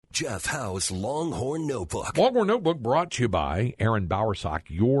Jeff Howe's Longhorn Notebook. Longhorn Notebook brought to you by Aaron Bowersock,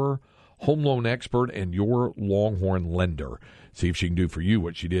 your home loan expert and your Longhorn lender. See if she can do for you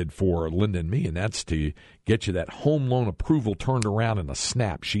what she did for Linda and me, and that's to get you that home loan approval turned around in a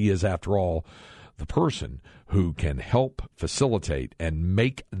snap. She is, after all, the person who can help facilitate and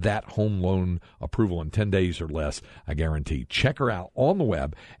make that home loan approval in 10 days or less, I guarantee. Check her out on the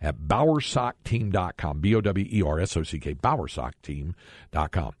web at bowersockteam.com, BOWERSOCK,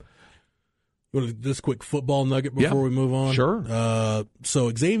 bowersockteam.com. This quick football nugget before we move on. Sure.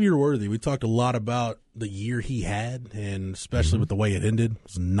 So Xavier Worthy, we talked a lot about the year he had, and especially with the way it ended. It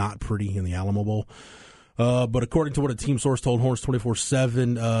was not pretty in the Alamo Bowl. But according to what a team source told Horns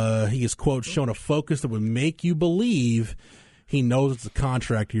 24/7, he is, quote, shown a focus that would make you believe he knows it's a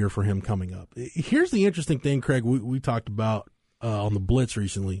contract year for him coming up. Here's the interesting thing, Craig, we talked about on the Blitz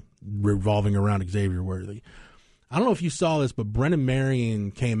recently, revolving around Xavier Worthy. I don't know if you saw this, but Brennan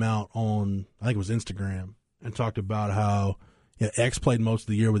Marion came out on, I think it was Instagram, and talked about how X played most of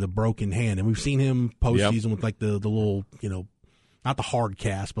the year with a broken hand. And we've seen him postseason with like the little, not the hard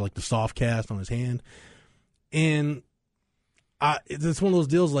cast, but like the soft cast on his hand. And it's one of those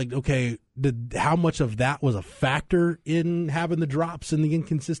deals like, okay, how much of that was a factor in having the drops and the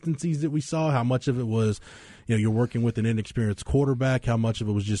inconsistencies that we saw? How much of it was, you're working with an inexperienced quarterback? How much of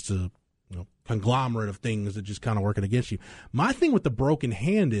it was just a conglomerate of things that just kind of working against you? My thing with the broken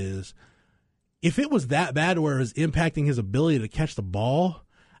hand is, if it was that bad where it was impacting his ability to catch the ball,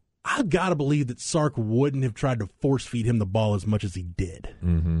 I've got to believe that Sark wouldn't have tried to force feed him the ball as much as he did.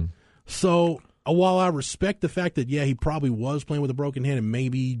 Mm-hmm. So while I respect the fact that, he probably was playing with a broken hand and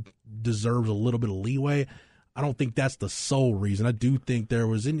maybe deserves a little bit of leeway, I don't think that's the sole reason. I do think there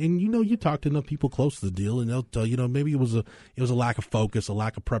was, and you talk to enough people close to the deal, and they'll tell you, maybe it was a lack of focus, a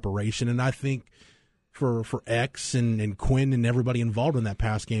lack of preparation. And I think for X and Quinn and everybody involved in that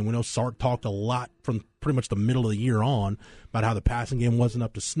pass game, we know Sark talked a lot from pretty much the middle of the year on about how the passing game wasn't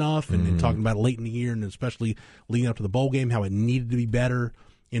up to snuff, and talking about it late in the year, and especially leading up to the bowl game, how it needed to be better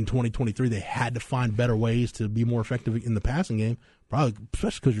in 2023. They had to find better ways to be more effective in the passing game, probably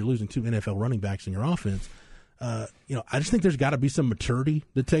especially because you're losing 2 NFL running backs in your offense. I just think there's got to be some maturity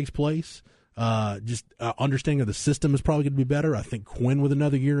that takes place. Understanding of the system is probably going to be better. I think Quinn with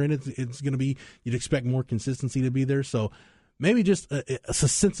another year in it, it's going to be, you'd expect more consistency to be there. So maybe just a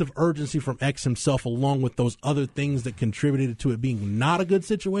sense of urgency from X himself, along with those other things that contributed to it being not a good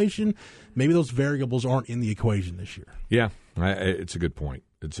situation. Maybe those variables aren't in the equation this year. Yeah, it's a good point.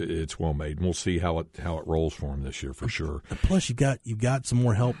 It's well made, and we'll see how it rolls for him this year for sure. And plus, you got some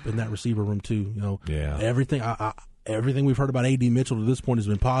more help in that receiver room too. Yeah. Everything we've heard about A.D. Mitchell to this point has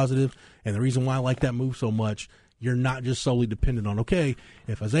been positive, and the reason why I like that move so much, you're not just solely dependent on, okay,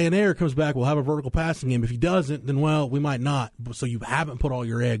 if Isaiah Nair comes back, we'll have a vertical passing game. If he doesn't, then we might not. So you haven't put all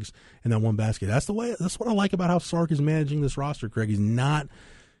your eggs in that one basket. That's what I like about how Sark is managing this roster, Craig.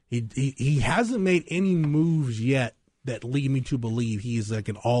 He hasn't made any moves yet that lead me to believe he is like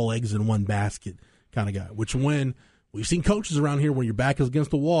an all eggs in one basket kind of guy, which when we've seen coaches around here, when your back is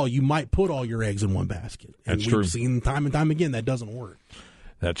against the wall, you might put all your eggs in one basket. And That's true. We've seen time and time again that doesn't work.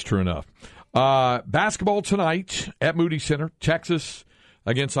 That's true enough. Basketball tonight at Moody Center, Texas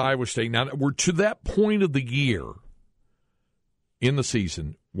against Iowa State. Now, we're to that point of the year in the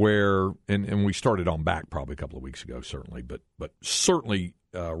season where, and we started on back probably a couple of weeks ago, certainly, but certainly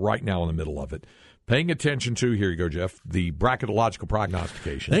right now in the middle of it. Paying attention to, here you go, Jeff, the bracketological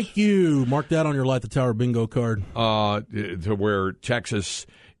prognostications. Thank you. Mark that on your Light the Tower bingo card. To where Texas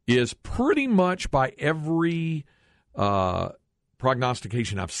is pretty much by every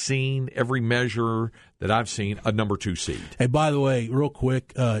prognostication I've seen, every measure that I've seen, a number 2 seed. Hey, by the way, real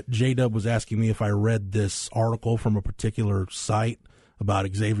quick, J-Dub was asking me if I read this article from a particular site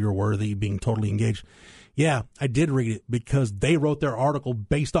about Xavier Worthy being totally engaged. Yeah, I did read it because they wrote their article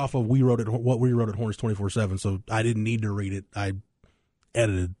based off of what we wrote at Horns 24/7, so I didn't need to read it. I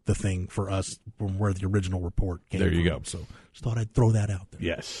edited the thing for us from where the original report came from. There you go. So just thought I'd throw that out there.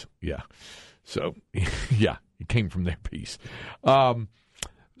 Yes, yeah. So, yeah, it came from their piece.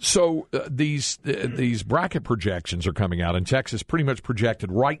 These bracket projections are coming out, and Texas pretty much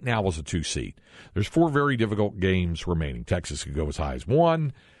projected right now as a 2 seed. There's 4 very difficult games remaining. Texas could go as high as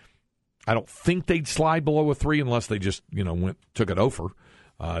 1. I don't think they'd slide below a 3 unless they just, took it over.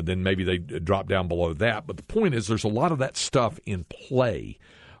 Then maybe they drop down below that. But the point is there's a lot of that stuff in play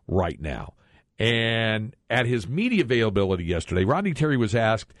right now. And at his media availability yesterday, Rodney Terry was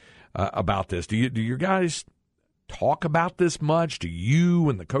asked about this. Do your guys talk about this much? Do you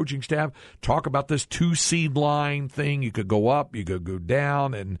and the coaching staff talk about this 2-seed line thing? You could go up, you could go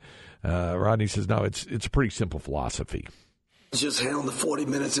down. And Rodney says, no, it's a pretty simple philosophy. just handle the 40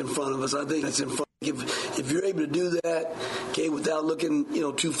 minutes in front of us. I think that's in front. If you're able to do that, okay, without looking,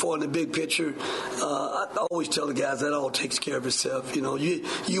 too far in the big picture, I always tell the guys that all takes care of itself.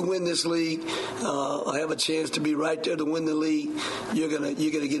 You win this league, have a chance to be right there to win the league. You're gonna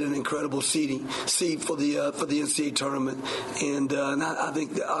get an incredible seed for the NCAA tournament, and I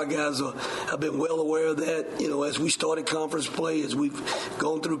think that our guys have been well aware of that. As we started conference play, as we've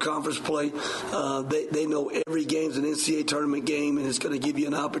gone through conference play, they know every game's an NCAA tournament game, and it's going to give you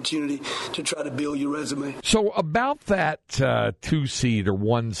an opportunity to try to build your resume. So about that 2 seed or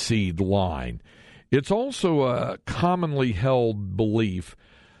 1 seed line, it's also a commonly held belief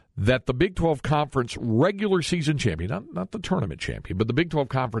that the Big 12 Conference regular season champion, not the tournament champion, but the Big 12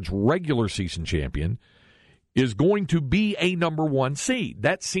 Conference regular season champion is going to be a number 1 seed.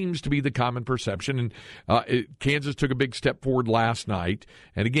 That seems to be the common perception. And Kansas took a big step forward last night.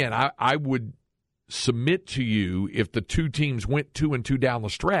 And again, I would submit to you, if the 2 teams went 2-2 down the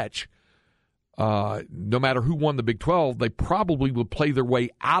stretch, no matter who won the Big 12, they probably would play their way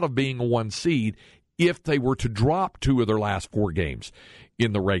out of being a 1 seed if they were to drop 2 of their last 4 games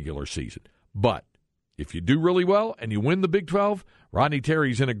in the regular season. But if you do really well and you win the Big 12, Rodney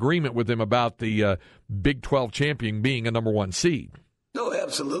Terry's in agreement with him about the Big 12 champion being a number 1 seed. No,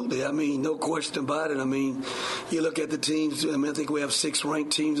 absolutely. No question about it. You look at the teams. I think we have 6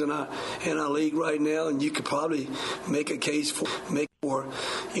 ranked teams in our league right now, and you could probably make a case for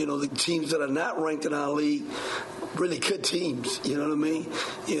the teams that are not ranked in our league. Really good teams, you know what I mean?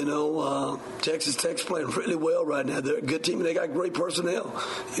 Texas Tech's playing really well right now. They're a good team, and they got great personnel.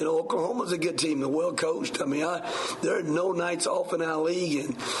 Oklahoma's a good team. They're well coached. There are no nights off in our league,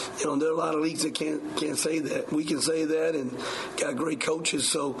 and there are a lot of leagues that can't say that. We can say that, and got great coaches.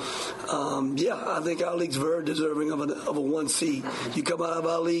 So, I think our league's very deserving of a 1 seed. You come out of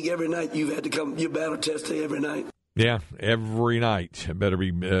our league every night, you're battle tested every night. Yeah, every night. Better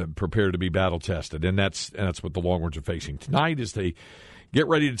be prepared to be battle tested, and that's what the Longhorns are facing tonight as they get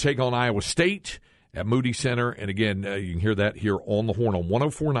ready to take on Iowa State at Moody Center. And again, you can hear that here on the Horn on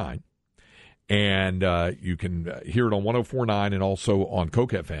 104.9, and you can hear it on 104.9 and also on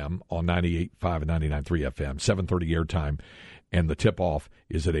Coke FM on 98.5 and 99.3 FM. 7:30 airtime, and the tip-off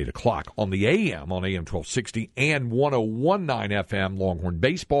is at 8 o'clock. On the AM, on AM 1260 and 101.9 FM, Longhorn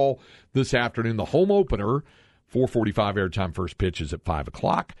Baseball this afternoon. The home opener, 4:45 airtime, first pitch is at 5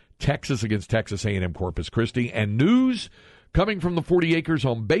 o'clock. Texas against Texas A&M Corpus Christi. And news coming from the 40 Acres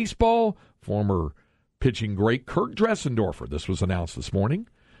on baseball, former pitching great Kirk Dressendorfer. This was announced this morning.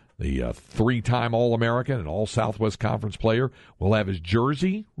 The 3-time All-American and All-Southwest Conference player will have his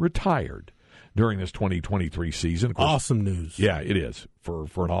jersey retired during this 2023 season. Of course, awesome news. Yeah, it is for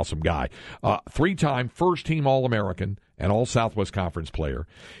an awesome guy. 3-time first-team All-American and All-Southwest Conference player.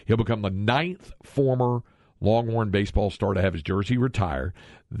 He'll become the 9th former Longhorn baseball star to have his jersey retire.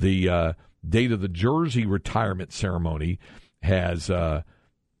 The date of the jersey retirement ceremony has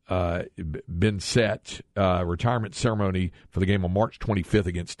been set. Retirement ceremony for the game on March 25th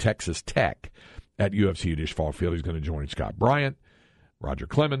against Texas Tech at UFC at Ishfal Field. He's going to join Scott Bryant, Roger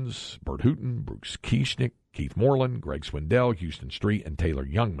Clemens, Bert Hooton, Bruce Kieschnick, Keith Moreland, Greg Swindell, Houston Street, and Taylor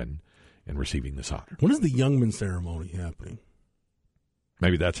Youngman in receiving this honor. When is the Youngman ceremony happening?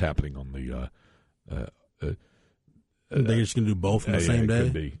 Maybe that's happening on the they're just going to do both on the same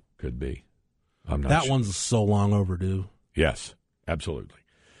day? Could be. I'm not that sure. One's so long overdue. Yes, absolutely.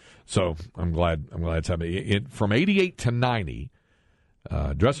 So I'm glad it's happening. From 88 to 90,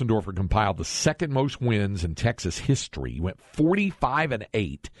 Dressendorfer compiled the second most wins in Texas history. He went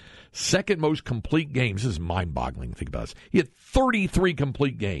 45-8, second most complete games. This is mind-boggling. Think about this. He had 33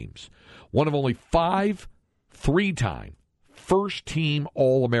 complete games. One of only 5 3-time first-team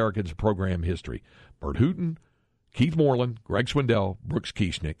All-Americans in program history. Bert Hooton, Keith Moreland, Greg Swindell, Brooks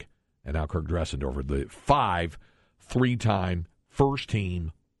Kieschnick, and now Kirk Dressendorfer, the 5 3-time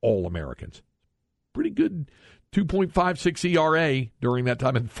first-team All-Americans. Pretty good 2.56 ERA during that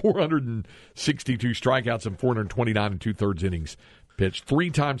time and 462 strikeouts and 429 2/3 innings pitched.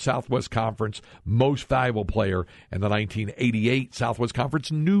 3-time Southwest Conference Most Valuable Player and the 1988 Southwest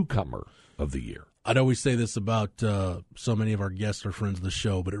Conference Newcomer of the Year. I'd always say this about so many of our guests or friends of the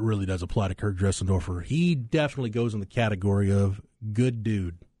show, but it really does apply to Kirk Dressendorfer. He definitely goes in the category of good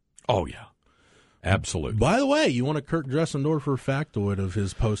dude. Oh, yeah. Absolutely. By the way, you want a Kirk Dressendorfer factoid of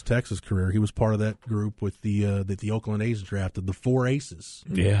his post-Texas career. He was part of that group with that the Oakland A's drafted, the 4 aces.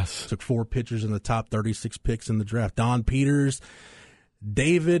 Yes. Took 4 pitchers in the top 36 picks in the draft. Don Peters,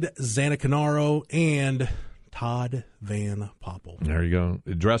 David Zanacanaro, and Todd Van Poppel. There you go.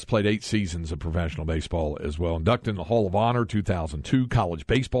 Dress played 8 seasons of professional baseball as well. Inducted in the Hall of Honor 2002, College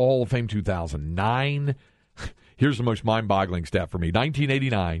Baseball Hall of Fame 2009. Here's the most mind-boggling stat for me.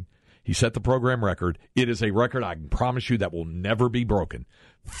 1989, he set the program record. It is a record I can promise you that will never be broken.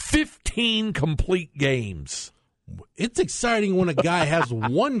 15 complete games. It's exciting when a guy has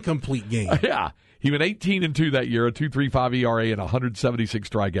one complete game. Yeah. He went 18-2 that year, a 2.35 ERA and 176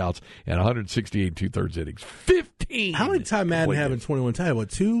 strikeouts and 168 2/3 innings. 15. How many time Madden have in 21 times? What,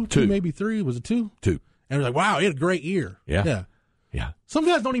 two, maybe three? Was it two? Two. And we're like, wow, he had a great year. Yeah. Some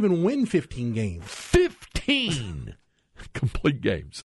guys don't even win 15 games. 15 complete games.